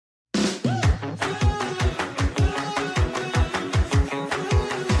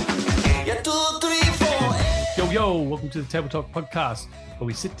yo. Welcome to the Table Talk podcast, where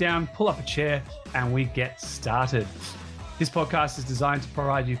we sit down, pull up a chair, and we get started. This podcast is designed to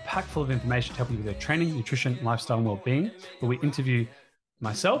provide you packed full of information to help you with your training, nutrition, lifestyle, and well-being, where we interview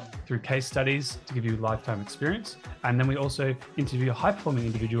myself through case studies to give you lifetime experience. And then we also interview high-performing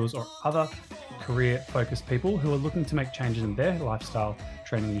individuals or other career-focused people who are looking to make changes in their lifestyle,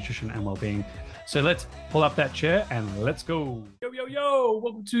 training, nutrition, and well-being. So let's pull up that chair and let's go. Yo, yo, yo.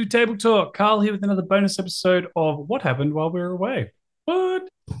 Welcome to Table Talk. Karl here with another bonus episode of What Happened While We Were Away. What?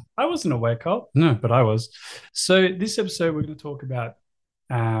 I wasn't away, Karl. No, but I was. So this episode, we're going to talk about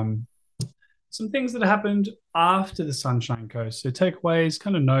some things that happened after the Sunshine Coast. So takeaways,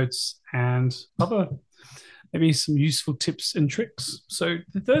 kind of notes, and other maybe some useful tips and tricks. So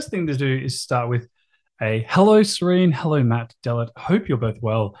the first thing to do is start with a hello, Serene. Hello, Matt Dellett. Hope you're both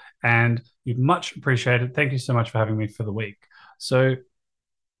well, and you'd much appreciated. Thank you so much for having me for the week. So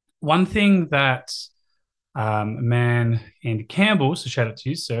one thing that man Andy Campbell, so shout out to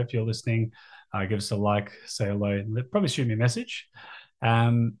you, sir, if you're listening, give us a like, say hello, probably shoot me a message,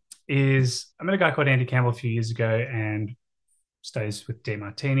 is I met a guy called Andy Campbell a few years ago and stays with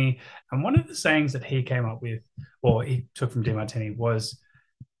DeMartini. And one of the sayings that he came up with, or he took from DeMartini, was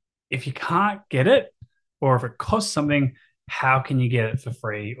if you can't get it, or if it costs something, how can you get it for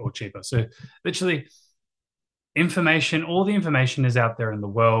free or cheaper? So literally information, all the information is out there in the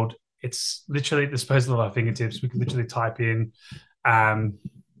world. It's literally at the disposal of our fingertips. We can literally type in,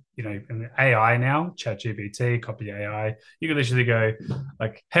 in AI now, ChatGPT, copy AI. You can literally go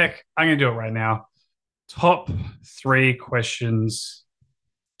like, heck, I'm going to do it right now. Top 3 questions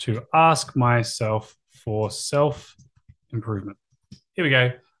to ask myself for self-improvement. Here we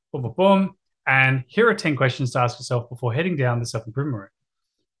go. Boom, boom, boom. And here are 10 questions to ask yourself before heading down the self-improvement route.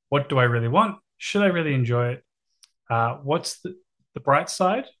 What do I really want? Should I really enjoy it? What's the bright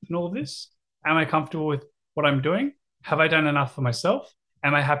side in all of this? Am I comfortable with what I'm doing? Have I done enough for myself?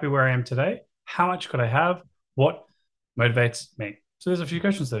 Am I happy where I am today? How much could I have? What motivates me? So there's a few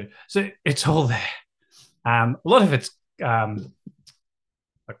questions there. So it's all there. A lot of it's like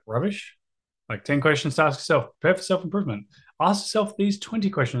rubbish. Like 10 questions to ask yourself. Prepare for self-improvement. Ask yourself these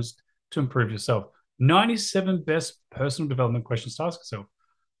 20 questions to improve yourself. 97 best personal development questions to ask yourself.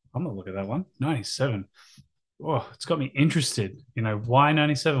 I'm going to look at that one. 97. Oh, it's got me interested. Why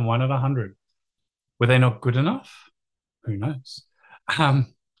 97? Why not 100? Were they not good enough? Who knows? A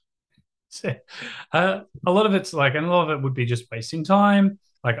lot of it's like, and a lot of it would be just wasting time.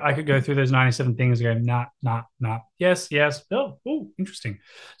 Like I could go through those 97 things and go, nah, yes. Oh, interesting.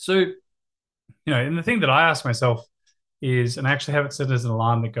 So, and the thing that I ask myself is, and I actually have it set as an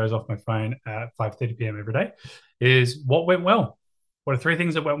alarm that goes off my phone at 5:30 p.m. every day, is what went well? What are 3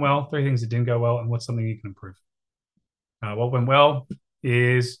 things that went well, 3 things that didn't go well, and what's something you can improve? What went well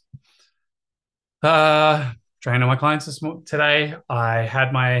is training my clients today. I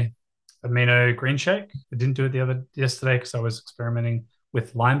had my amino green shake. I didn't do it yesterday because I was experimenting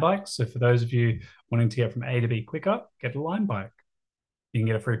with Lime bikes. So for those of you wanting to get from A to B quicker, get a Lime bike. You can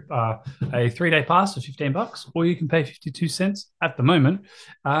get a free a 3-day pass for $15, or you can pay 52 cents at the moment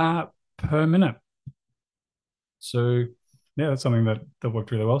per minute. So yeah, that's something that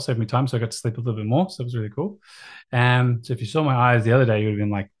worked really well. Saved me time, so I got to sleep a little bit more. So it was really cool. So if you saw my eyes the other day, you would have been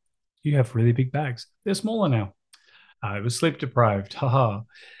like, "You have really big bags. They're smaller now." It was sleep deprived. Haha.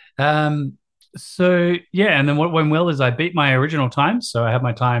 So yeah, and then what went well is I beat my original time. So I had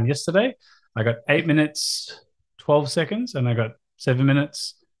my time yesterday. I got 8 minutes 12 seconds, and I got 7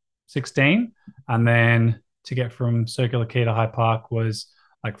 minutes 16. And then to get from Circular Quay to High Park was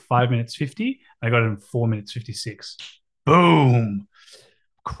like 5 minutes 50. I got it in 4 minutes 56. Boom.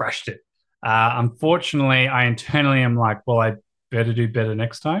 Crushed it. Unfortunately, I internally am like, well, I better do better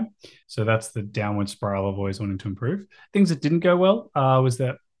next time. So that's the downward spiral of always wanting to improve. Things that didn't go well was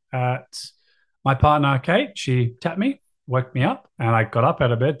that at my partner, Kate, she tapped me, woke me up, and I got up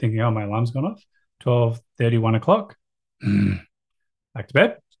out of bed thinking, oh, my alarm's gone off. 12:30, 1 o'clock. Back to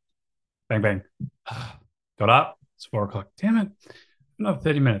bed. Bang, bang. Got up. It's 4 o'clock. Damn it. Another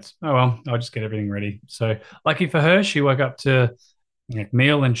 30 minutes. Oh, well, I'll just get everything ready. So lucky for her, she woke up to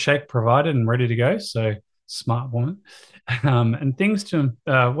meal and shake provided and ready to go. So smart woman. And things to,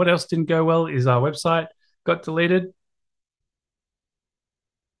 what else didn't go well is our website got deleted.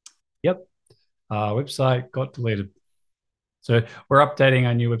 Yep. Our website got deleted. So we're updating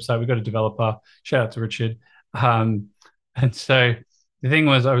our new website. We've got a developer. Shout out to Richard. And so the thing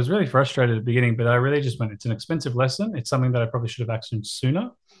was, I was really frustrated at the beginning, but I really just went, it's an expensive lesson. It's something that I probably should have actioned sooner.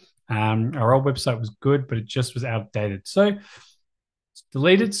 Our old website was good, but it just was outdated. So it's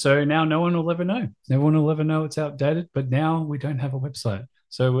deleted. So now no one will ever know. No one will ever know it's outdated, but now we don't have a website.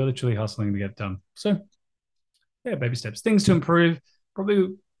 So we're literally hustling to get it done. So Yeah, baby steps. Things to improve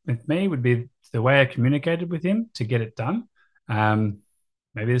probably with me would be the way I communicated with him to get it done. Um,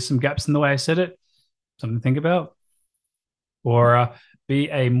 Maybe there's some gaps in the way I said it, something to think about. Or be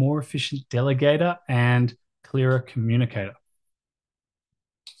a more efficient delegator and clearer communicator.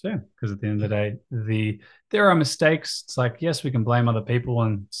 So, yeah, because at the end of the day, there are mistakes. It's like, yes, we can blame other people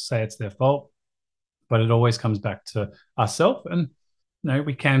and say it's their fault, but it always comes back to ourselves. And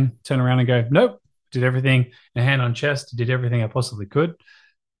we can turn around and go, nope, did everything, a hand on chest, did everything I possibly could.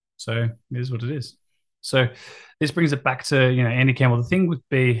 So it is what it is. So this brings it back to Andy Campbell. The thing would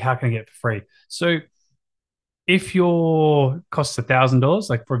be, how can I get it for free? So if your costs $1,000,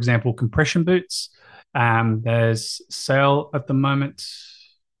 like for example, compression boots, there's sale at the moment.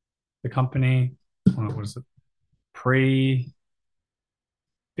 The company, what is it? Pre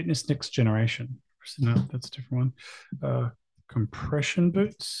Fitness Next Generation. No, that's a different one. Compression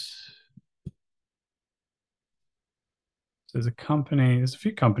boots. So there's a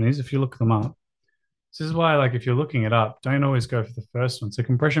few companies. If you look them up, this is why, like, if you're looking it up, don't always go for the first one. So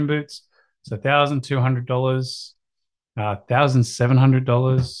compression boots, it's $1,200,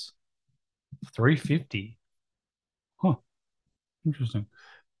 $1,700, 350. Huh, interesting.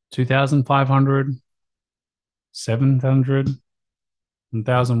 2,500, 700,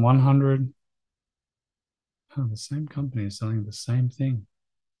 1,100. Oh, the same company is selling the same thing.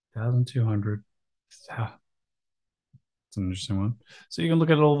 1,200. Ah, it's an interesting one. So you can look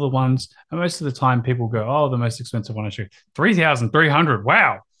at all the ones, and most of the time people go, "Oh, the most expensive one I show 3,300.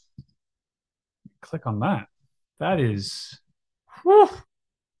 Wow!" Click on that. That is, whew.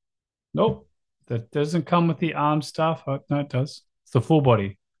 Nope. That doesn't come with the arm stuff. Oh, no, it does. It's the full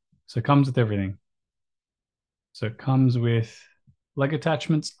body, so it comes with everything. So it comes with leg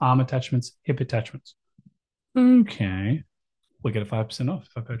attachments, arm attachments, hip attachments. Okay, we get a 5% off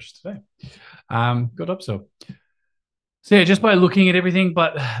if I purchase today. Good upsell. So yeah, just by looking at everything,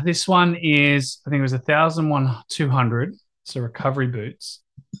 but this one is, I think it was 1,200. So recovery boots.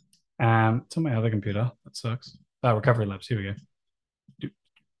 It's on my other computer. That sucks. Recovery Labs. Here we go.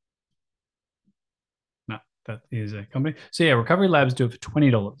 No, that is a company. So yeah, Recovery Labs do it for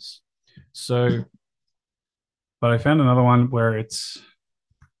 $20. So, but I found another one where it's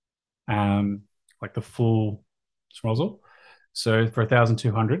like the full swazzle. So for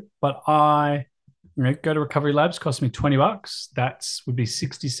 1,200. But I go to Recovery Labs, cost me $20. That would be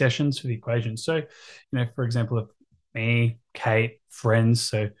 60 sessions for the equation. So, for example, if me, Kate, friends,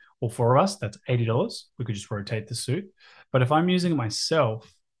 so all four of us, that's $80. We could just rotate the suit. But if I'm using it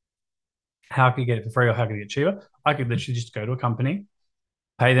myself, how could I get it for free or how could I get cheaper? I could literally just go to a company,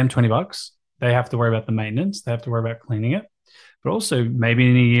 pay them $20. They have to worry about the maintenance. They have to worry about cleaning it. But also maybe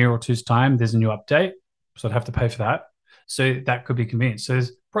in a year or two's time, there's a new update. So I'd have to pay for that. So that could be convenient. So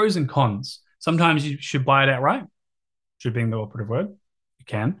there's pros and cons. Sometimes you should buy it outright, should being the operative word. You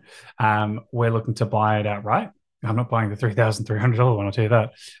can. We're looking to buy it outright. I'm not buying the $3,300 one, I'll tell you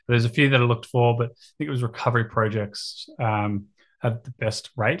that. But there's a few that I looked for, but I think it was Recovery Projects had the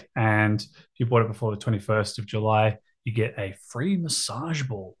best rate. And if you bought it before the 21st of July, you get a free massage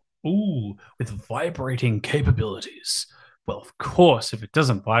ball. Ooh, with vibrating capabilities. Well, of course, if it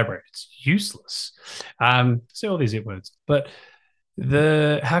doesn't vibrate, it's useless. See all these it words. But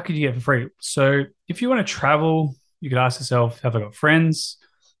how could you get for free? So if you want to travel, you could ask yourself, have I got friends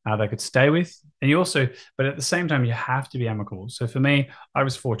they could stay with? And you also, but at the same time, you have to be amicable. So for me, I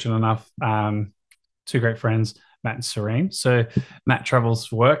was fortunate enough, two great friends, Matt and Serene. So Matt travels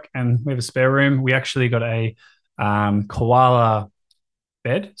for work and we have a spare room. We actually got a koala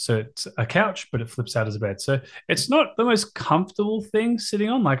bed. So it's a couch, but it flips out as a bed. So it's not the most comfortable thing sitting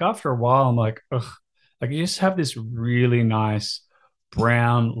on. Like after a while, I'm like, ugh. Like you just have this really nice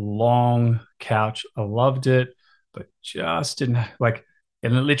brown long couch. I loved it, but just didn't like.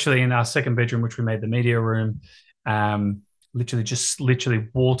 And literally in our second bedroom, which we made the media room, literally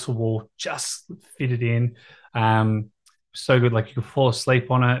wall to wall, just fitted in. So good, like you could fall asleep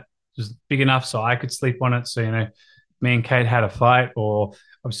on it. It was big enough so I could sleep on it. So me and Kate had a fight, or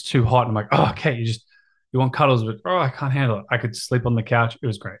I was too hot. And I'm like, oh, Kate, you want cuddles, but I can't handle it. I could sleep on the couch. It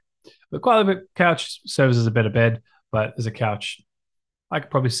was great. The quality couch serves as a better bed, but as a couch, I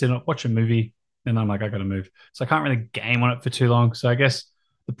could probably sit and watch a movie, and I'm like, I got to move. So I can't really game on it for too long. So I guess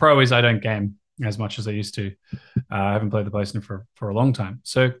the pro is I don't game as much as I used to. I haven't played the PlayStation for a long time.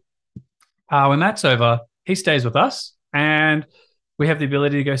 So when that's over, he stays with us, and we have the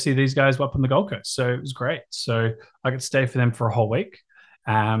ability to go see these guys up on the Gold Coast. So it was great. So I could stay for them for a whole week,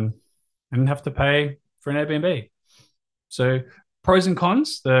 and didn't have to pay for an Airbnb. So pros and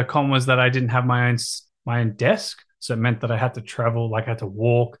cons. The con was that I didn't have my own desk, So it meant that I had to travel, like I had to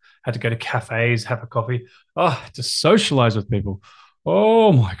walk, had to go to cafes, have a coffee, oh, to socialize with people.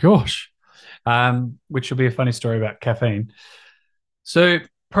 Oh my gosh. Which will be a funny story about caffeine. So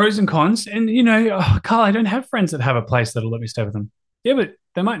pros and cons, and Carl, I don't have friends that have a place that'll let me stay with them. Yeah, but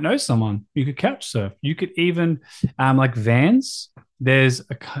they might know someone. You could couch surf. You could even like vans. There's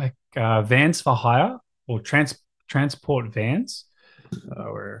vans for hire or transport vans.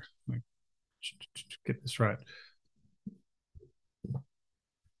 Where get this right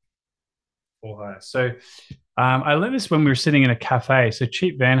for hire. So I learned this when we were sitting in a cafe. So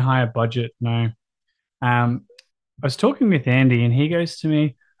cheap van hire budget, no. I was talking with Andy, and he goes to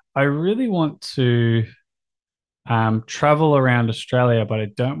me, I really want to travel around Australia, but I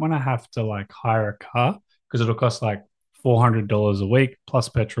don't want to have to like hire a car because it'll cost like $400 a week plus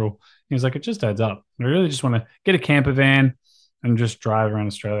petrol. He was like, it just adds up. I really just want to get a camper van and just drive around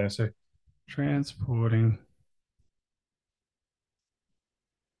Australia. So transporting.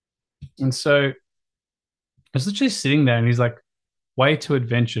 And so I was literally sitting there and he's like, way to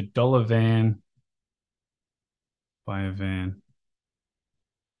adventure, dollar van, buy a van.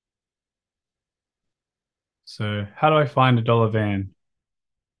 So how do I find a dollar van?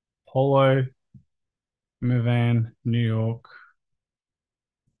 Polo, van, New York,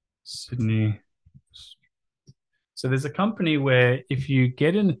 Sydney. So there's a company where if you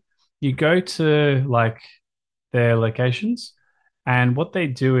get in, you go to like their locations, and what they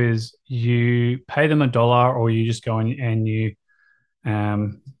do is you pay them $1 or you just go in and you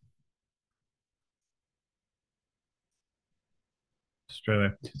um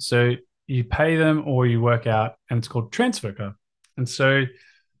Australia. So you pay them or you work out, and it's called transfer car. And so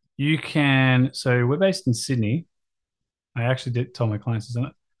so we're based in Sydney. I actually did tell my clients, isn't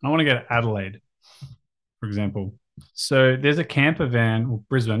it? I want to go to Adelaide, for example. So there's a camper van, or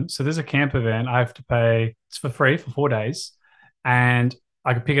Brisbane. So there's a camper van. I have to pay, it's for free for 4 days. And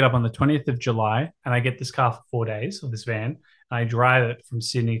I could pick it up on the 20th of July, and I get this car for 4 days, or this van. And I drive it from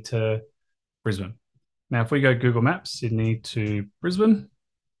Sydney to Brisbane. Now, if we go Google Maps, Sydney to Brisbane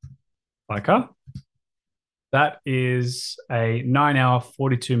by car, that is a 9 hour,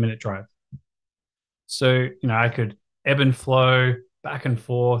 42-minute drive. So, I could ebb and flow back and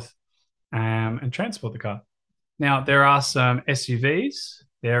forth and transport the car. Now, there are some SUVs.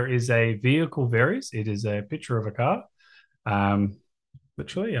 There is a vehicle varies. It is a picture of a car. Um,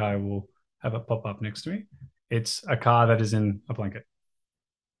 Literally, I will have it pop up next to me. It's a car that is in a blanket.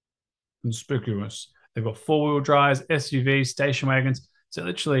 Conspicuous. They've got four-wheel drives, SUVs, station wagons. So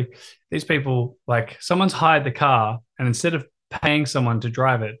literally, these people, like someone's hired the car, and instead of paying someone to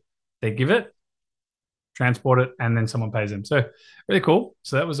drive it, they give it, transport it, and then someone pays them. So really cool.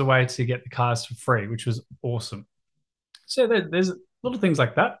 So that was a way to get the cars for free, which was awesome. So there's little things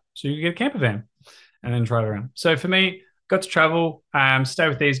like that. So you get a camper van and then drive around. So for me, got to travel, stay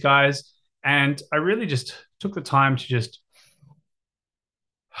with these guys, and I really just took the time to just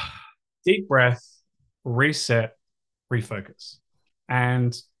deep breath, reset, refocus.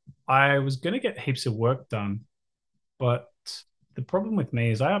 And I was going to get heaps of work done, but the problem with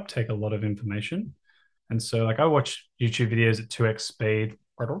me is I uptake a lot of information. And so, like, I watch YouTube videos at 2x speed,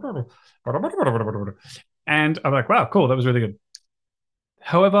 and I'm like, wow, cool, that was really good.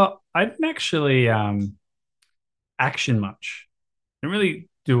 However, I didn't actually action much. I didn't really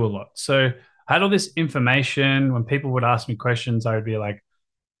do a lot. So I had all this information. When people would ask me questions, I would be like,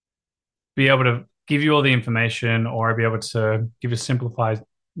 be able to give you all the information, or I'd be able to give a simplified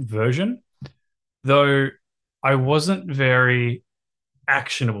version, though I wasn't very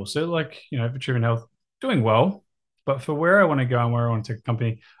actionable. So, like, for Driven Health, doing well. But for where I want to go and where I want to take a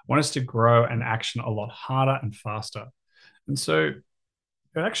company, I want us to grow and action a lot harder and faster. And so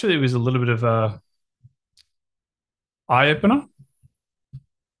it actually was a little bit of a eye opener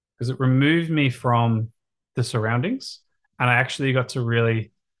because it removed me from the surroundings, and I actually got to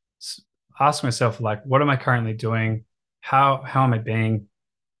really ask myself, like, what am I currently doing? How am I being?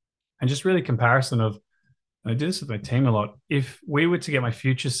 And just really comparison of, and I do this with my team a lot. If we were to get my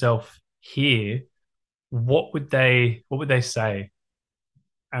future self here, what would they say?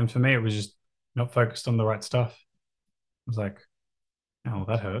 And for me, it was just not focused on the right stuff. I was like, oh,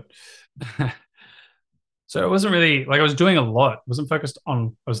 that hurt. So it wasn't really like I was doing a lot. I wasn't focused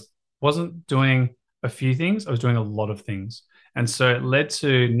on, wasn't doing a few things. I was doing a lot of things. And so it led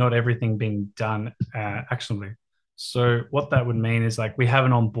to not everything being done actionably. So what that would mean is, like, we have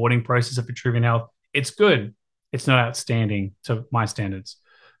an onboarding process at Vitruvian Health. It's good. It's not outstanding to my standards.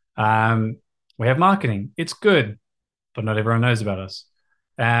 We have marketing. It's good, but not everyone knows about us.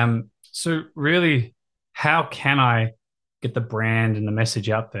 So really, how can I get the brand and the message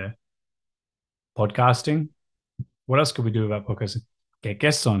out there? Podcasting, what else could we do about podcasts? Get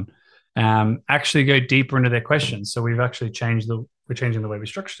guests on, actually go deeper into their questions. So we're changing the way we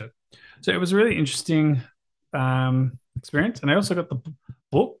structured it. So it was a really interesting experience. And I also got the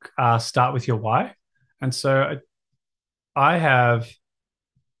book, Start With Your Why. And so I have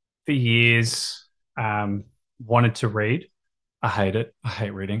for years wanted to read. I hate it. I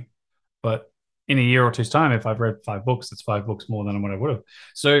hate reading. But in a year or two's time, if I've read 5 books, that's 5 books more than what I would have.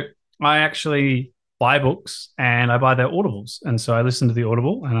 So I actually buy books and I buy their audibles. And so I listen to the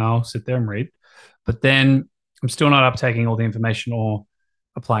audible and I'll sit there and read. But then I'm still not uptaking all the information or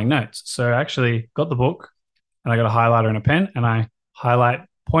applying notes. So I actually got the book and I got a highlighter and a pen and I highlight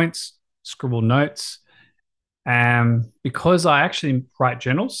points, scribble notes, because I actually write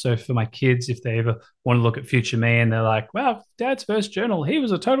journals. So for my kids, if they ever want to look at future me and they're like, wow, dad's first journal, he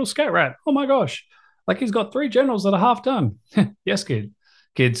was a total scat rat. Oh my gosh. Like he's got 3 journals that are half done. Yes,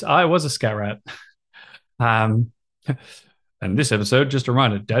 kids, I was a scat rat. Um, and this episode, just a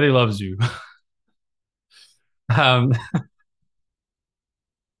reminder, daddy loves you. um,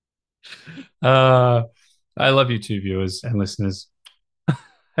 uh, I love you too, viewers and listeners.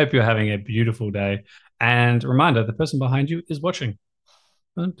 Hope you're having a beautiful day. And reminder, the person behind you is watching.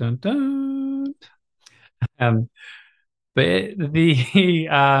 Dun, dun, dun. Um, but the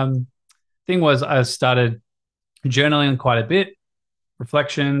thing was, I started journaling quite a bit,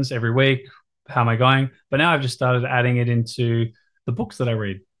 reflections every week. How am I going? But now I've just started adding it into the books that I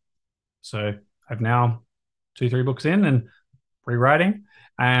read. So I've now 2, 3 books in and rewriting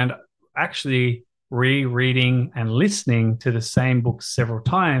and actually rereading and listening to the same book several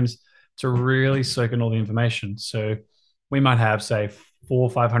times to really soak in all the information. So we might have, say, 400 or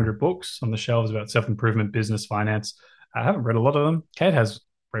 500 books on the shelves about self-improvement, business, finance. I haven't read a lot of them. Kate has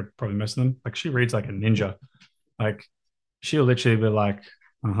read probably most of them. Like she reads like a ninja. Like she'll literally be like,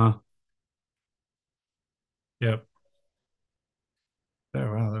 uh-huh, yep.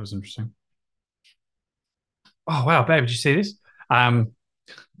 Oh, wow, that was interesting. Oh, wow, babe, did you see this? Um,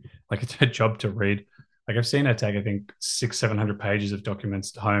 like it's her job to read. Like I've seen her take, I think, 600, 700 pages of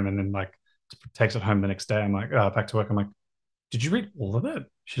documents home and then like takes it home the next day. I'm like, oh, back to work. I'm like, did you read all of it?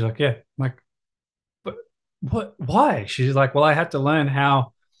 She's like, yeah. I'm like, but what? Why? She's like, well, I had to learn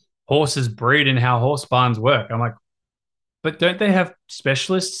how horses breed and how horse barns work. I'm like, but don't they have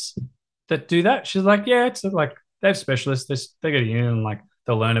specialists that do that? She's like, yeah, it's like they have specialists. They go to uni and like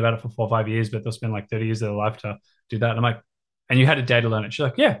they'll learn about it for 4 or 5 years, but they'll spend like 30 years of their life to do that. And I'm like, and you had a day to learn it. She's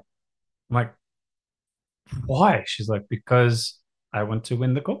like, yeah. I'm like, why? She's like, because I want to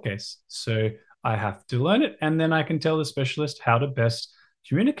win the court case. So I have to learn it. And then I can tell the specialist how to best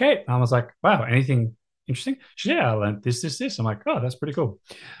communicate. And I was like, wow, anything interesting? She said, yeah, I learned this. I'm like, oh, that's pretty cool.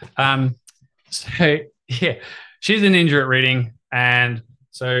 So yeah, she's a ninja at reading. And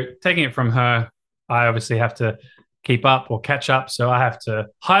so taking it from her, I obviously have to keep up or catch up. So I have to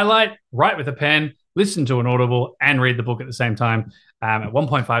highlight, write with a pen, listen to an audible, and read the book at the same time at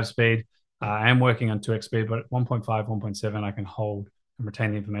 1.5 speed. I am working on 2x speed, but at 1.5, 1.7, I can hold and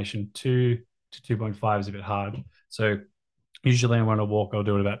retain the information. 2 to 2.5 is a bit hard. So usually when I walk, I'll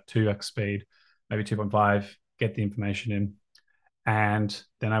do it about 2x speed, maybe 2.5, get the information in, and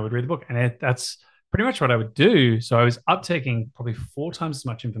then I would read the book. And that's pretty much what I would do. So I was uptaking probably 4 times as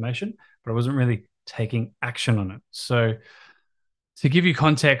much information, but I wasn't really taking action on it. So to give you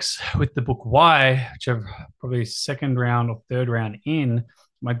context with the book Why, which I've probably second round or third round in,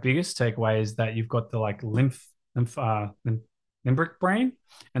 my biggest takeaway is that you've got the like limbic brain.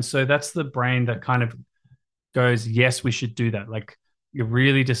 And so that's the brain that kind of goes, yes, we should do that. Like it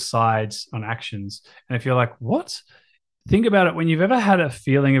really decides on actions. And if you're like, what? Think about it when you've ever had a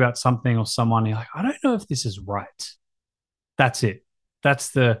feeling about something or someone, you're like, I don't know if this is right. That's it. That's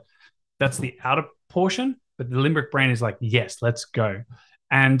the outer portion, but the limbic brain is like, yes, let's go.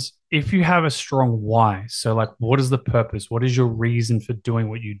 And if you have a strong why, so like, what is the purpose? What is your reason for doing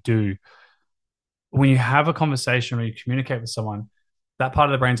what you do? When you have a conversation or you communicate with someone, that part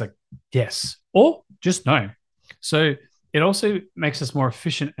of the brain's like, yes, or just no. So it also makes us more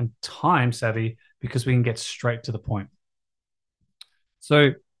efficient and time savvy because we can get straight to the point.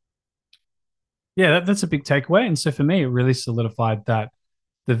 So yeah, that's a big takeaway. And so for me, it really solidified that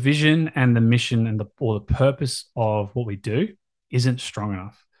the vision and the mission and or the purpose of what we do isn't strong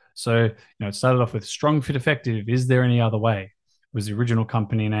enough. So, it started off with strong, fit, effective. Is there any other way? It was the original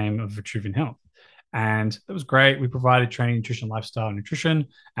company name of Vitruvian Health. And that was great. We provided training, nutrition, lifestyle, nutrition,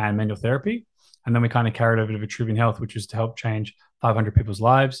 and manual therapy. And then we kind of carried over to Vitruvian Health, which was to help change 500 people's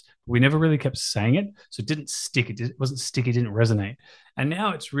lives. We never really kept saying it. So it didn't stick. It wasn't sticky, it didn't resonate. And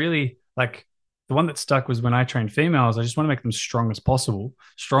now it's really like the one that stuck was when I train females, I just want to make them strong as possible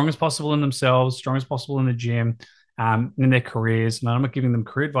in themselves, strong as possible in the gym, in their careers. And I'm not giving them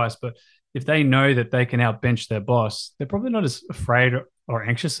career advice, but if they know that they can outbench their boss, they're probably not as afraid or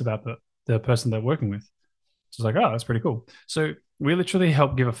anxious about the person they're working with. So it's like, oh, that's pretty cool. So we literally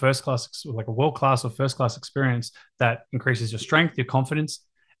help give a first class, like a world class or first class experience that increases your strength, your confidence,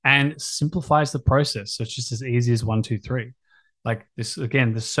 and simplifies the process. So it's just as easy as one, two, three. Like this,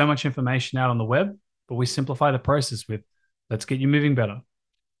 again, there's so much information out on the web, but we simplify the process with let's get you moving better.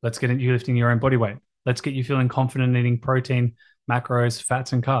 Let's get you lifting your own body weight. Let's get you feeling confident eating protein, macros,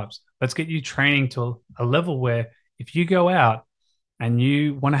 fats, and carbs. Let's get you training to a level where if you go out and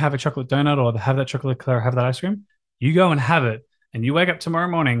you want to have a chocolate donut or have that chocolate eclair or have that ice cream, you go and have it. And you wake up tomorrow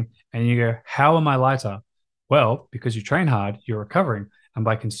morning and you go, how am I lighter? Well, because you train hard, you're recovering. And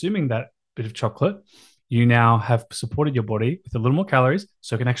by consuming that bit of chocolate, you now have supported your body with a little more calories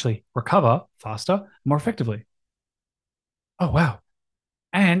so it can actually recover faster, more effectively. Oh, wow.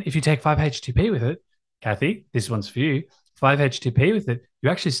 And if you take 5-HTP with it, Kathy, this one's for you. 5-HTP with it, you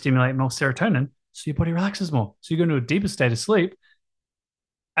actually stimulate more serotonin so your body relaxes more. So you go into a deeper state of sleep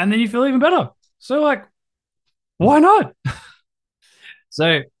and then you feel even better. So, like, why not?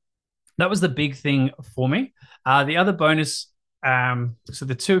 So that was the big thing for me. The other bonus, so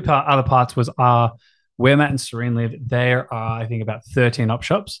the other parts was where Matt and Serene live. There are, I think, about 13 op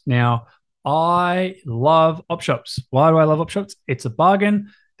shops. Now, I love op shops. Why do I love op shops? It's a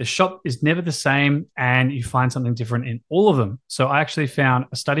bargain. The shop is never the same, and you find something different in all of them. So I actually found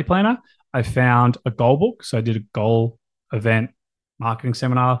a study planner. I found a goal book. So I did a goal event marketing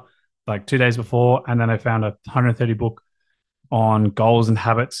seminar like 2 days before, and then I found a 130 book on goals and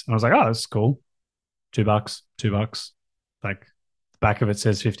habits. And I was like, oh, that's cool. $2, $2. Like the back of it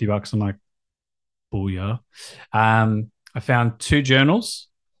says $50. I'm like, booyah. I found two journals,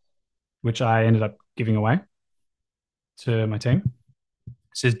 which I ended up giving away to my team.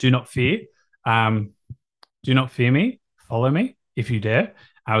 It says, do not fear. Um, do not fear me. Follow me if you dare.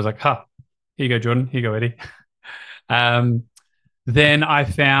 I was like, huh, here you go, Jordan. Here you go, Eddie. um, then I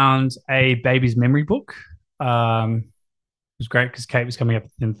found a baby's memory book. It was great because Kate was coming up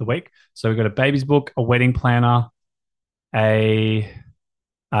at the end of the week. So we got a baby's book, a wedding planner, a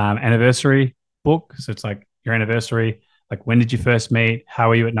anniversary book. So it's like your anniversary, like when did you first meet?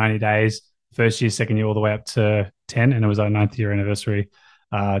 How are you at 90 days? First year, second year, all the way up to 10. And it was our ninth year anniversary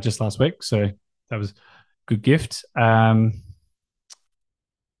just last week. So that was a good gift.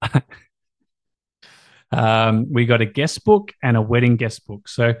 We got a guest book and a wedding guest book.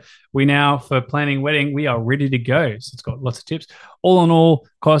 So we now, for planning wedding, we are ready to go. So it's got lots of tips. All in all,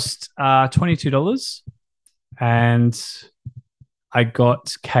 cost $22. And I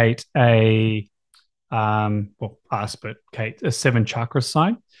got Kate us, but Kate, a 7 chakras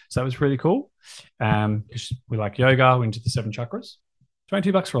sign. So that was really cool. We like yoga, we into the 7 chakras.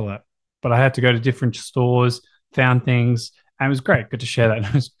 $22 for all that. But I had to go to different stores, found things, and it was great. Good to share that.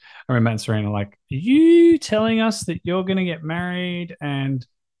 I remember Matt and Serena like, are you telling us that you're going to get married and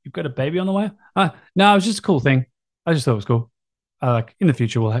you've got a baby on the way? No, it was just a cool thing. I just thought it was cool. Like in the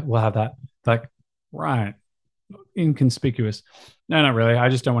future, we'll have that. Like, right, inconspicuous. No, not really. I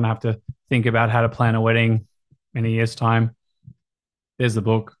just don't want to have to think about how to plan a wedding in a year's time. There's the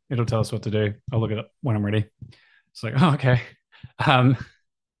book. It'll tell us what to do. I'll look at it when I'm ready. It's like, oh, okay. Um,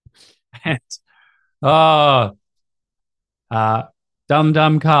 and, oh,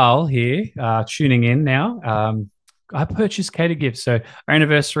 Dum Karl here, tuning in now. I purchased Kate a gift. So our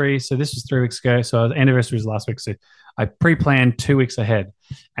anniversary, so this was 3 weeks ago. So our anniversary was last week. So I pre-planned 2 weeks ahead.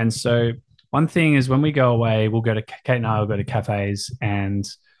 And so one thing is when we go away, we'll go to Kate and I will go to cafes and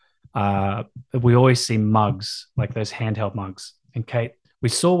we always see mugs, like those handheld mugs. And Kate, we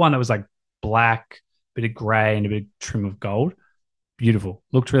saw one that was like black, bit of gray and a bit of trim of gold. Beautiful.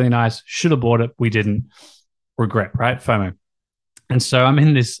 Looked really nice. Should have bought it. We didn't. Regret, right? FOMO. And so I'm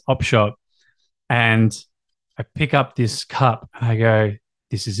in this op shop and I pick up this cup and I go,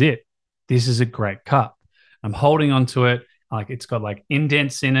 this is it. This is a great cup. I'm holding onto it. Like it's got like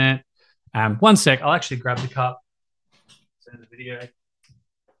indents in it. One sec, I'll actually grab the cup. Send the video.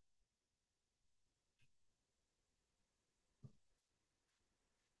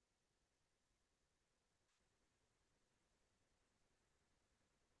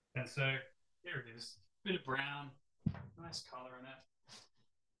 And so here it is. Bit of brown, nice color in it.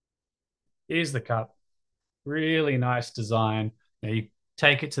 Here's the cup. Really nice design. You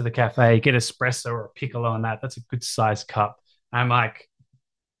take it to the cafe, get espresso or a piccolo and that. That's a good size cup. I'm like,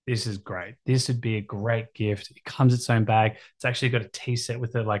 this is great. This would be a great gift. It comes its own bag. It's actually got a tea set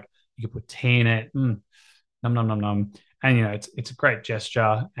with it. Like you could put tea in it. Num num num num. And it's a great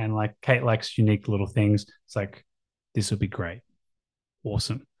gesture. And like Kate likes unique little things. It's like this would be great.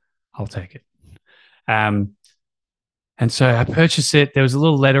 Awesome. I'll take it. Um, And so I purchased it. There was a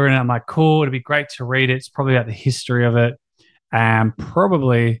little letter in it. I'm like, cool, it'd be great to read it. It's probably about the history of it. And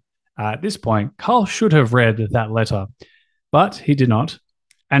probably at this point, Carl should have read that letter, but he did not.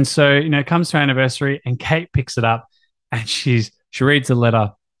 And so, it comes to our anniversary and Kate picks it up and she reads the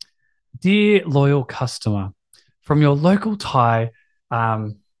letter. Dear loyal customer, from your local Thai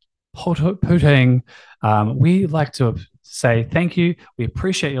um, Putting, we'd like to say thank you. We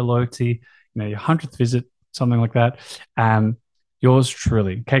appreciate your loyalty, your 100th visit, something like that. Um, Yours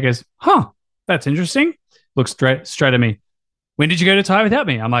truly. Kate goes, huh, that's interesting. Looks straight at me. When did you go to Thai without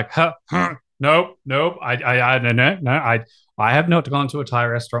me? I'm like, nope. I have not gone to a Thai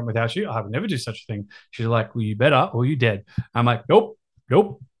restaurant without you. I would never do such a thing. She's like, well, you better or you dead. I'm like, nope.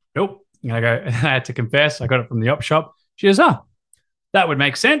 And I go, and I had to confess, I got it from the op shop. She goes, that would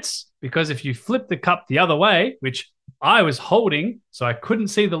make sense because if you flip the cup the other way, which I was holding, so I couldn't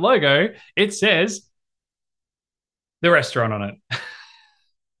see the logo, it says the restaurant on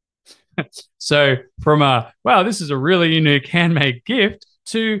it. So from wow, this is a really unique handmade gift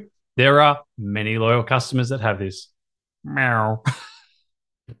to there are many loyal customers that have this. Meow.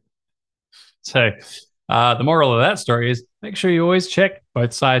 So the moral of that story is make sure you always check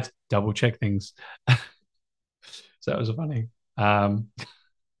both sides, double check things. So it was funny.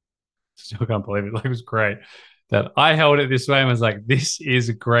 Still can't believe it. Like, it was great that I held it this way and was like, this is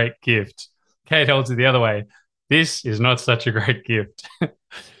a great gift. Kate holds it the other way. This is not such a great gift.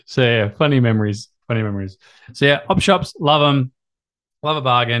 So yeah, funny memories. So yeah, op shops, love them. Love a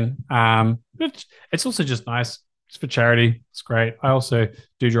bargain. It's also just nice. It's for charity. It's great. I also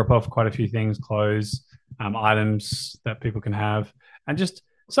do drop off quite a few things, clothes, items that people can have. And just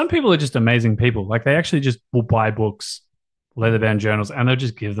some people are just amazing people. Like they actually just will buy books, leather bound journals, and they'll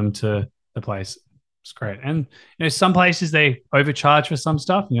just give them to the place. It's great. And some places they overcharge for some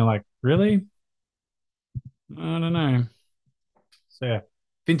stuff, and you're like, really? I don't know. So yeah,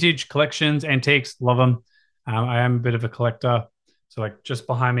 vintage collections, antiques, love them. I am a bit of a collector. So like just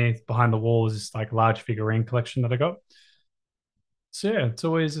behind me, behind the wall is this like large figurine collection that I got. So yeah, it's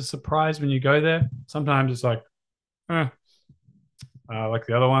always a surprise when you go there. Sometimes it's like, like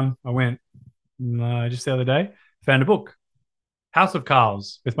the other one. I went just the other day, found a book, House of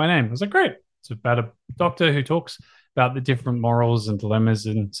Karls with my name. I was like, great. It's about a doctor who talks about the different morals and dilemmas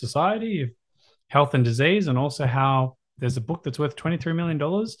in society, health and disease, and also how there's a book that's worth $23 million,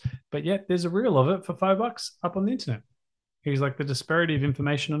 but yet there's a reel of it for $5 up on the internet. He's like the disparity of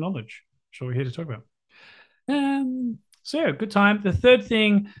information and knowledge. That's what we're here to talk about. So yeah, good time. The third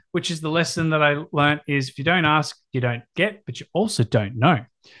thing, which is the lesson that I learned, is if you don't ask, you don't get, but you also don't know.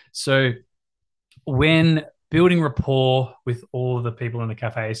 So when building rapport with all of the people in the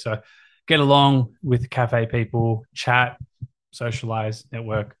cafe, so get along with the cafe people, chat, socialize,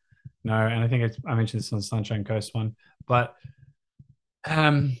 network. No, and I think I mentioned this on the Sunshine Coast one, but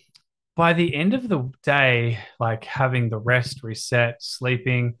by the end of the day, like having the rest, reset,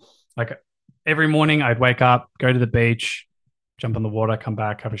 sleeping, like every morning I'd wake up, go to the beach, jump in the water, come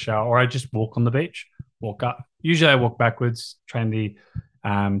back, have a shower, or I just walk on the beach, walk up. Usually I walk backwards, train the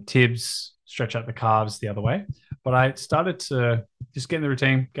tibs, stretch out the calves the other way. But I started to just get in the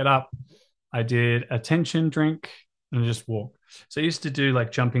routine, get up. I did a tension drink and just walk. So I used to do like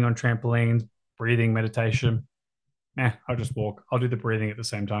jumping on trampolines, breathing, meditation. I'll just walk. I'll do the breathing at the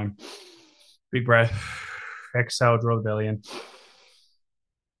same time. Big breath, exhale, draw the belly in.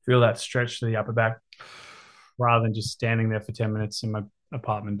 Feel that stretch to the upper back rather than just standing there for 10 minutes in my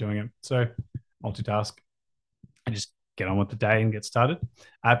apartment doing it. So multitask. I just get on with the day and get started.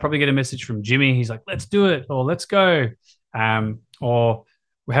 I probably get a message from Jimmy. He's like, let's do it, or let's go. Or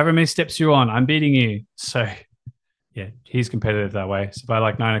however many steps you're on, I'm beating you. So yeah, he's competitive that way. So by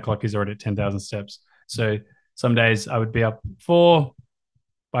like 9 o'clock, he's already at 10,000 steps. So some days I would be up 4.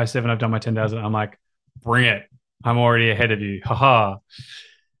 By 7, I've done my 10,000. I'm like, bring it. I'm already ahead of you. Haha.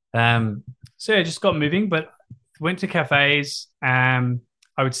 So yeah, just got moving, but went to cafes. I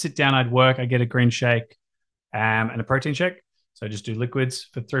would sit down, I'd work, I'd get a green shake and a protein shake. So I just do liquids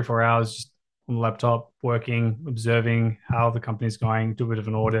for 3 or 4 hours, just on the laptop, working, observing how the company's going, do a bit of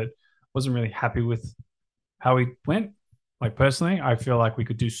an audit. Wasn't really happy with how we went. Like personally, I feel like we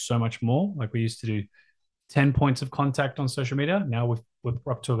could do so much more. Like we used to do 10 points of contact on social media. Now we're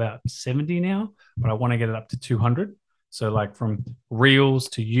up to about 70 now, but I want to get it up to 200. So like from reels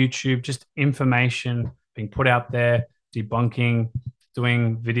to YouTube, just information being put out there, debunking,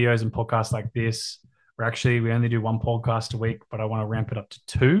 doing videos and podcasts like this. We only do 1 podcast a week, but I want to ramp it up to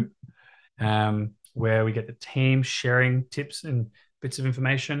 2, where we get the team sharing tips and bits of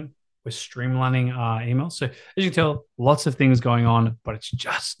information. We're streamlining our emails. So as you can tell, lots of things going on, but it's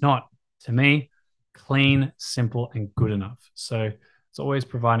just not, to me, clean, simple, and good enough. So it's always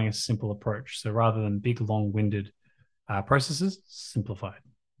providing a simple approach. So rather than big, long-winded processes, simplified.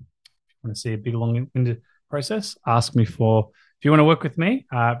 If you want to see a big, long-winded process, ask me for. If you want to work with me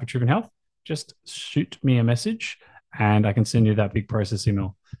at Vitruvian Health, just shoot me a message and I can send you that big process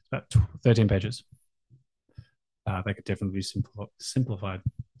email. It's about 13 pages. They could definitely be simplified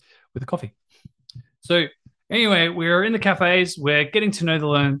with a coffee. So anyway, we're in the cafes. We're getting to know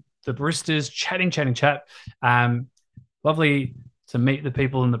the baristas, chat. Lovely to meet the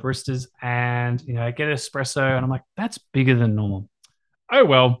people in the baristas, and I get an espresso, and I'm like, that's bigger than normal. Oh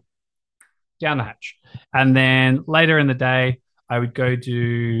well, down the hatch. And then later in the day, I would go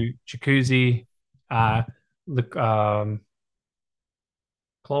do jacuzzi, look,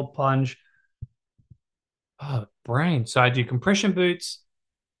 cold plunge. Oh, brain. So I do compression boots,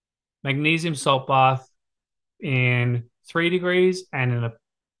 magnesium salt bath in 3 degrees and in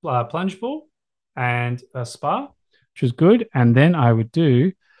a plunge pool and a spa, which was good. And then I would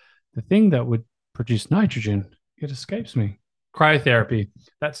do the thing that would produce nitrogen. It escapes me. Cryotherapy.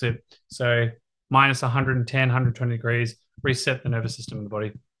 That's it. So minus 110, 120 degrees, reset the nervous system in the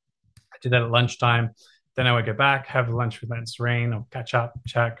body. I did that at lunchtime. Then I would go back, have lunch with Matt and Serene, or catch up,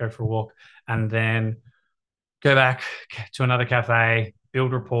 chat, go for a walk, and then go back to another cafe,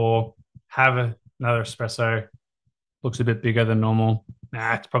 build rapport, have another espresso. Looks a bit bigger than normal.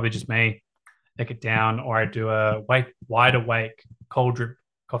 Nah, it's probably just me. Take it down, or I do a wide awake cold drip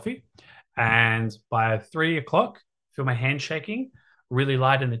coffee. And by 3 o'clock, feel my hand shaking, really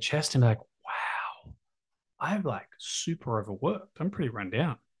light in the chest, and be like, wow, I'm like super overworked. I'm pretty run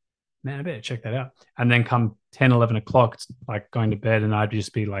down. Man, I better check that out. And then come 10, 11 o'clock, it's like going to bed, and I'd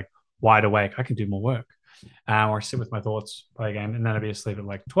just be like wide awake. I can do more work. Or I sit with my thoughts, play a game, and then I'd be asleep at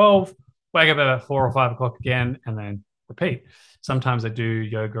like 12, wake up about 4 or 5 o'clock again, and then repeat. Sometimes I do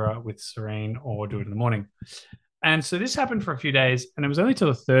yoga with Serene or do it in the morning. And so this happened for a few days, and it was only till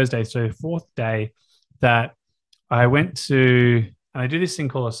the Thursday, so the fourth day, that I went to, and I do this thing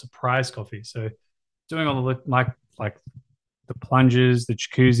called a surprise coffee. So doing all the like the plunges, the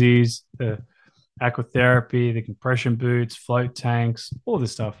jacuzzis, the aquatherapy, the compression boots, float tanks, all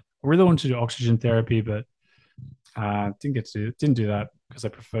this stuff. I really wanted to do oxygen therapy, but didn't do that because I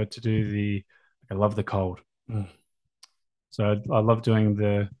preferred to do I love the cold. So I love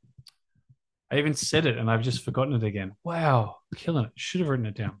doing I even said it and I've just forgotten it again. Wow, killing it. Should have written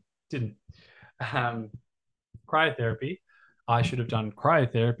it down. Didn't. Cryotherapy. I should have done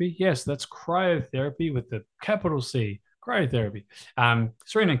cryotherapy. Yes, that's cryotherapy with the capital C. Cryotherapy.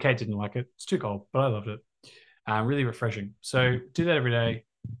 Serena and Kate didn't like it. It's too cold, but I loved it. Really refreshing. So do that every day.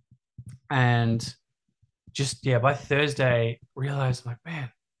 And just, by Thursday, realized, I'm like,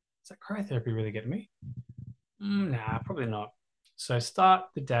 man, is that cryotherapy really getting me? Nah, probably not. So start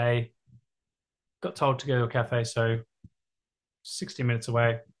the day, got told to go to a cafe, so 60 minutes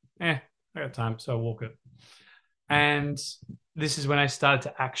away. I got time, so I'll walk it. And this is when I started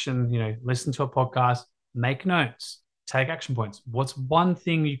to action, listen to a podcast, make notes, take action points. What's one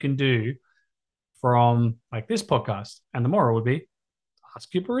thing you can do from like this podcast? And the moral would be,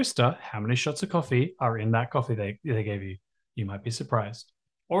 ask your barista how many shots of coffee are in that coffee they gave you. You might be surprised.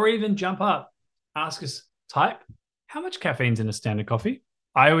 Or even jump up, ask us, type, how much caffeine's in a standard coffee?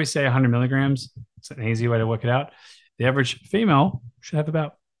 I always say 100 milligrams. It's an easy way to work it out. The average female should have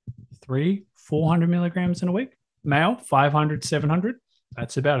about 400 milligrams in a week. Male, 500, 700.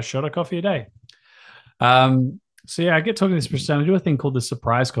 That's about a shot of coffee a day. So I get talking to this person. I do a thing called the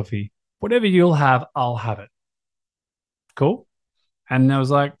surprise coffee. Whatever you'll have, I'll have it. Cool. And I was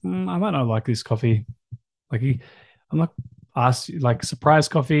like, I might not like this coffee. I'm like, asked like surprise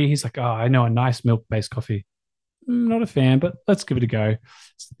coffee. He's like, oh, I know a nice milk-based coffee. Not a fan, but let's give it a go.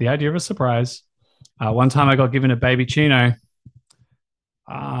 It's the idea of a surprise. One time I got given a baby chino.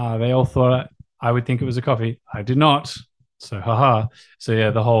 They all thought I would think it was a coffee. I did not. So, haha. So,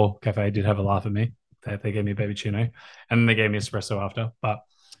 yeah, the whole cafe did have a laugh at me. They gave me a baby chino, and then they gave me espresso after. But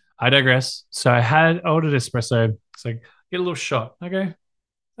I digress. So I had ordered espresso. So get a little shot. Okay,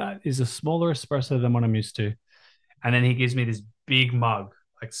 that is a smaller espresso than what I'm used to. And then he gives me this big mug,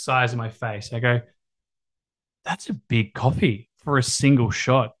 like size of my face. I go, that's a big coffee for a single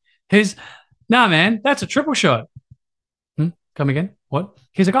shot. Nah, man, that's a triple shot. Come again? What?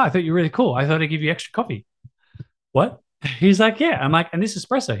 He's like, oh, I thought you were really cool. I thought I'd give you extra coffee. What? He's like, yeah. I'm like, and this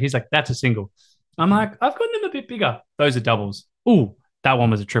espresso. He's like, that's a single. I'm like, I've gotten them a bit bigger. Those are doubles. Ooh, that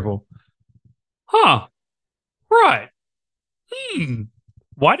one was a triple. Huh. Right.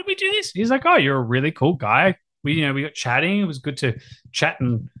 Why did we do this? He's like, oh, you're a really cool guy. We got chatting. It was good to chat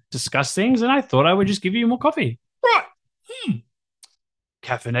and discuss things. And I thought I would just give you more coffee. Right.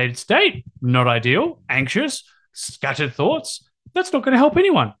 caffeinated state, not ideal, anxious, scattered thoughts. That's not going to help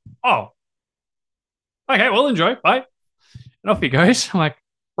anyone. Oh, okay, well, enjoy. Bye. And off he goes. I'm like,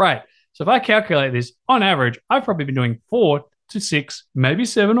 right. So if I calculate this, on average, I've probably been doing 4 to 6, maybe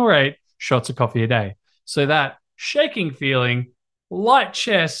 7 or 8 shots of coffee a day. So that shaking feeling, light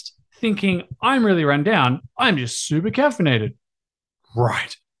chest, thinking I'm really run down, I'm just super caffeinated.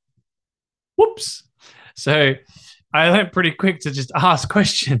 Right. Whoops. So I learned pretty quick to just ask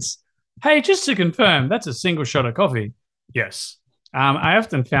questions. Hey, just to confirm, that's a single shot of coffee. Yes. I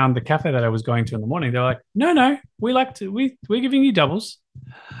often found the cafe that I was going to in the morning, they're like, no, we're giving you doubles.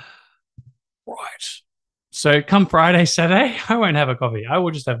 Right. So come Friday, Saturday, I won't have a coffee. I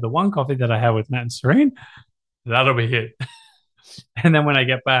will just have the one coffee that I have with Matt and Serene. That'll be it. And then when I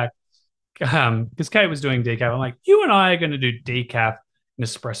get back, because Kate was doing decaf, I'm like, you and I are going to do decaf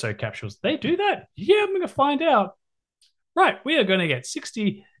Nespresso capsules. They do that? Yeah, I'm going to find out. Right, we are going to get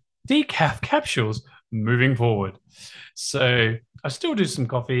 60 decaf capsules moving forward. So I still do some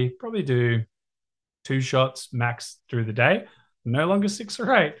coffee, probably do 2 shots max through the day, no longer 6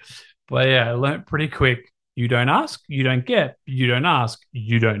 or 8. But yeah, I learned pretty quick. You don't ask, you don't get. You don't ask,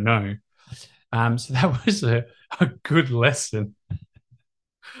 you don't know. So that was a good lesson.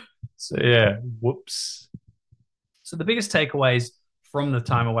 So yeah, whoops. So the biggest takeaways from the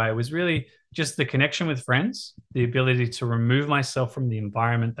time away was really just the connection with friends, the ability to remove myself from the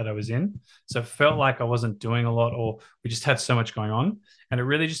environment that I was in. So it felt like I wasn't doing a lot, or we just had so much going on. And it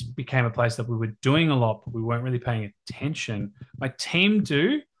really just became a place that we were doing a lot, but we weren't really paying attention. My team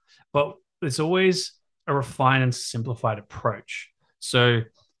do, but it's always a refined and simplified approach. So,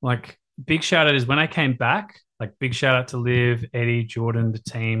 like, big shout out is when I came back, like, big shout out to Liv, Eddie, Jordan, the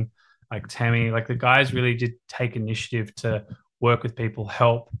team, like Tammy, like the guys really did take initiative to work with people,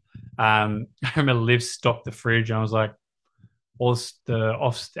 help. I remember Liv stocked the fridge, and I was like, all the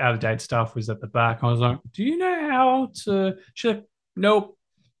off out of date stuff was at the back. I was like, "Do you know how to?" She's like, "Nope."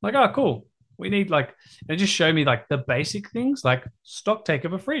 I'm like, oh, cool. We need like, and it just showed me like the basic things, like stock take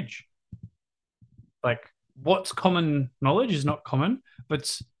of a fridge. Like, what's common knowledge is not common,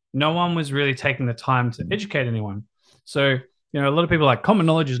 but no one was really taking the time to educate anyone. So, a lot of people are like, common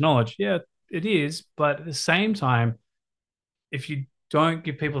knowledge is knowledge. Yeah, it is, but at the same time, if you don't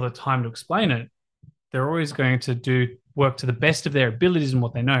give people the time to explain it, they're always going to do work to the best of their abilities and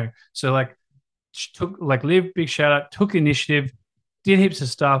what they know. So like took like Liv, big shout out, took initiative, did heaps of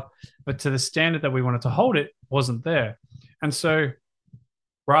stuff, but to the standard that we wanted to hold it wasn't there. And so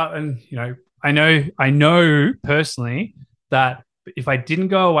right, and I know personally that if I didn't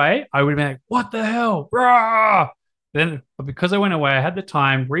go away, I would have been like, what the hell? Rah! Then but because I went away, I had the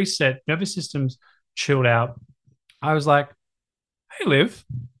time, reset, nervous systems chilled out. I was like, hey Liv,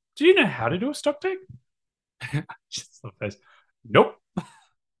 do you know how to do a stock take? Just the face. Nope.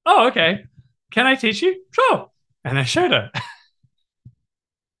 Oh, okay. Can I teach you? Sure. And I showed her.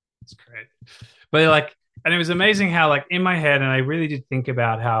 It's great. But like, and it was amazing how, like, in my head, and I really did think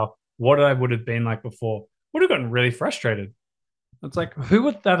about how what I would have been like before, would have gotten really frustrated. It's like, who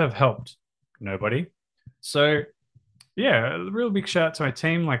would that have helped? Nobody. So, yeah, a real big shout out to my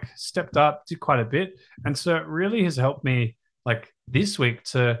team, like, stepped up, did quite a bit. And so it really has helped me, like, this week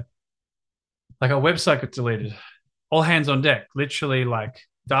to, like, our website got deleted. All hands on deck, literally, like,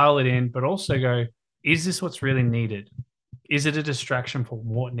 dial it in, but also go, is this what's really needed? Is it a distraction for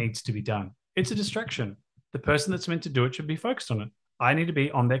what needs to be done? It's a distraction. The person that's meant to do it should be focused on it. I need to be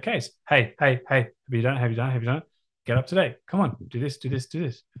on their case. Hey, have you done it? Have you done it? Have you done it? Get up to date. Come on, do this, do this, do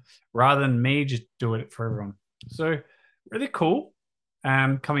this. Rather than me just doing it for everyone. So really cool.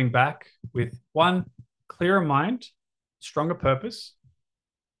 Coming back with one clearer mind, stronger purpose,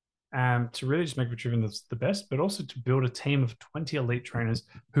 to really just make Retrieving the best, but also to build a team of 20 elite trainers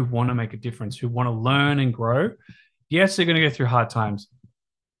who want to make a difference, who want to learn and grow. Yes, they're going to go through hard times.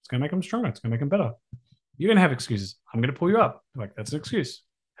 It's going to make them stronger. It's going to make them better. You're going to have excuses. I'm going to pull you up. Like, that's an excuse.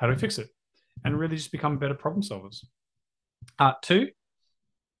 How do we fix it? And really just become better problem solvers. 2,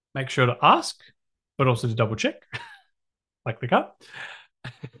 make sure to ask, but also to double check, like the cup.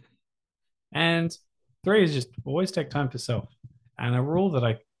 And 3 is just always take time for self. And a rule that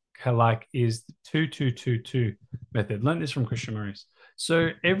I like is the 2-2-2-2 method. Learned this from Christian Maurice. So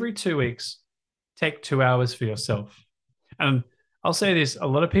every 2 weeks, take 2 hours for yourself. And I'll say this, a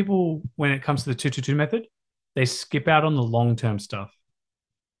lot of people, when it comes to the 2-2-2 method, they skip out on the long-term stuff.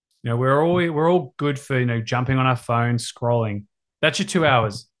 We're all good for, jumping on our phone, scrolling. That's your 2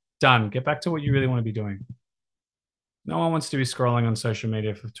 hours. Done. Get back to what you really want to be doing. No one wants to be scrolling on social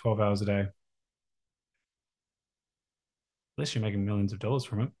media for 12 hours a day. Unless you're making millions of dollars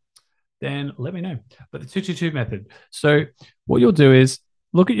from it, then let me know. But the 2-2-2 method. So what you'll do is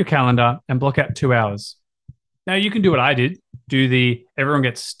look at your calendar and block out 2 hours. Now you can do what I did. Do the everyone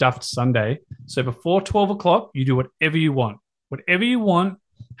gets stuffed Sunday. So before 12 o'clock, you do whatever you want. Whatever you want,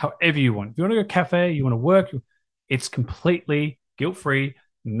 however you want. If you want to go to a cafe, you want to work, it's completely guilt-free,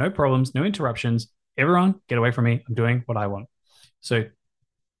 no problems, no interruptions. Everyone, get away from me. I'm doing what I want. So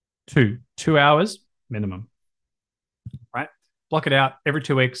 2 hours minimum, right? Block it out every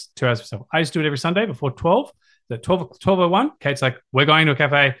 2 weeks, 2 hours for yourself. I used to do it every Sunday before 12. At 12:01, Kate's like, we're going to a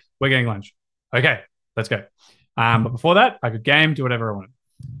cafe, we're getting lunch. Okay, let's go. But before that, I could game, do whatever I wanted.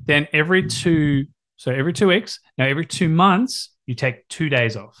 Then every 2 weeks, now every 2 months, you take 2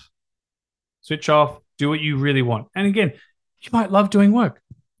 days off. Switch off, do what you really want. And again, you might love doing work.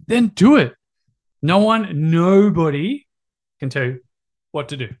 Then do it. Nobody can tell you what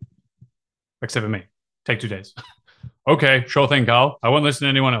to do. Except for me. Take 2 days. Okay, sure thing, Karl. I won't listen to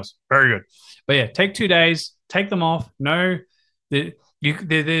anyone else. Very good. But yeah, take 2 days, take them off. No,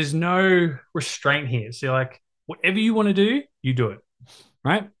 there's no restraint here. So you're like, whatever you want to do, you do it,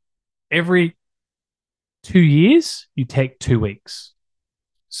 right? Every 2 years, you take 2 weeks.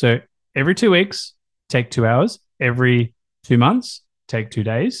 So every 2 weeks, take 2 hours. Every 2 months, take 2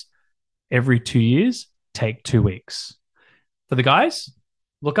 days. Every 2 years, take 2 weeks. For the guys,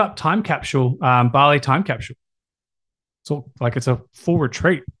 look up time capsule, Bali time capsule. It's a full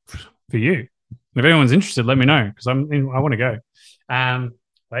retreat for you. If anyone's interested, let me know because I want to go.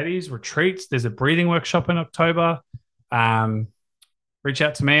 Ladies, retreats. There's a breathing workshop in October. Reach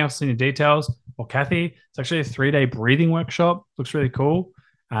out to me. I'll send you details. Or Kathy. It's actually a 3-day breathing workshop. Looks really cool.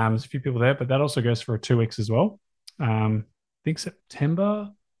 There's a few people there, but that also goes for 2 weeks as well. I think September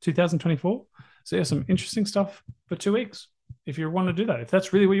 2024. So yeah, some interesting stuff for 2 weeks if you want to do that. If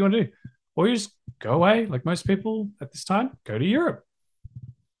that's really what you want to do. Or you just go away, like most people at this time, go to Europe.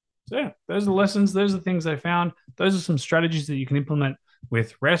 So yeah, those are the lessons. Those are the things I found. Those are some strategies that you can implement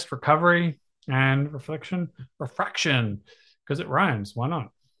with rest, recovery, and refraction, because it rhymes. Why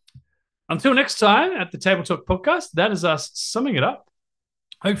not? Until next time at the Table Talk podcast, that is us summing it up.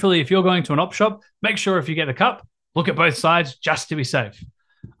 Hopefully, if you're going to an op shop, make sure if you get a cup, look at both sides just to be safe.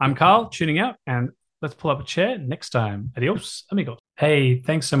 I'm Karl, tuning out, and let's pull up a chair next time. Adios, amigos. Hey,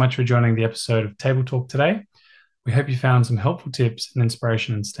 thanks so much for joining the episode of Table Talk today. We hope you found some helpful tips and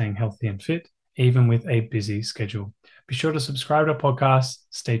inspiration in staying healthy and fit, even with a busy schedule. Be sure to subscribe to our podcast.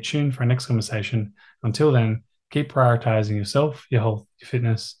 Stay tuned for our next conversation. Until then, keep prioritizing yourself, your health, your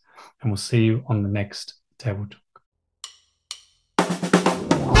fitness, and we'll see you on the next Table Talk.